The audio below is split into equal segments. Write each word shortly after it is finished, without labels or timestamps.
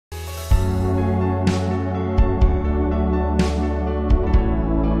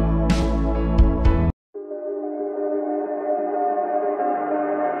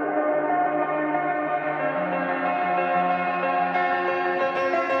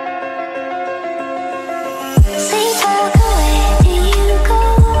Sleepwalker, where do you go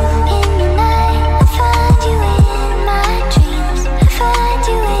in the night? I find you in my dreams. I find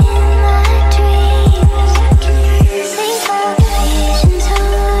you in my dreams. Sleepwalker, visions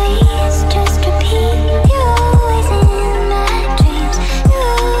always just repeat. You're always in my dreams.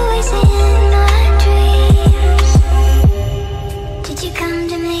 You're always in my dreams. Did you come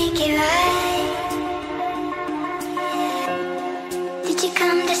to make it right? Did you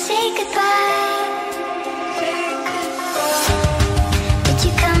come to say goodbye?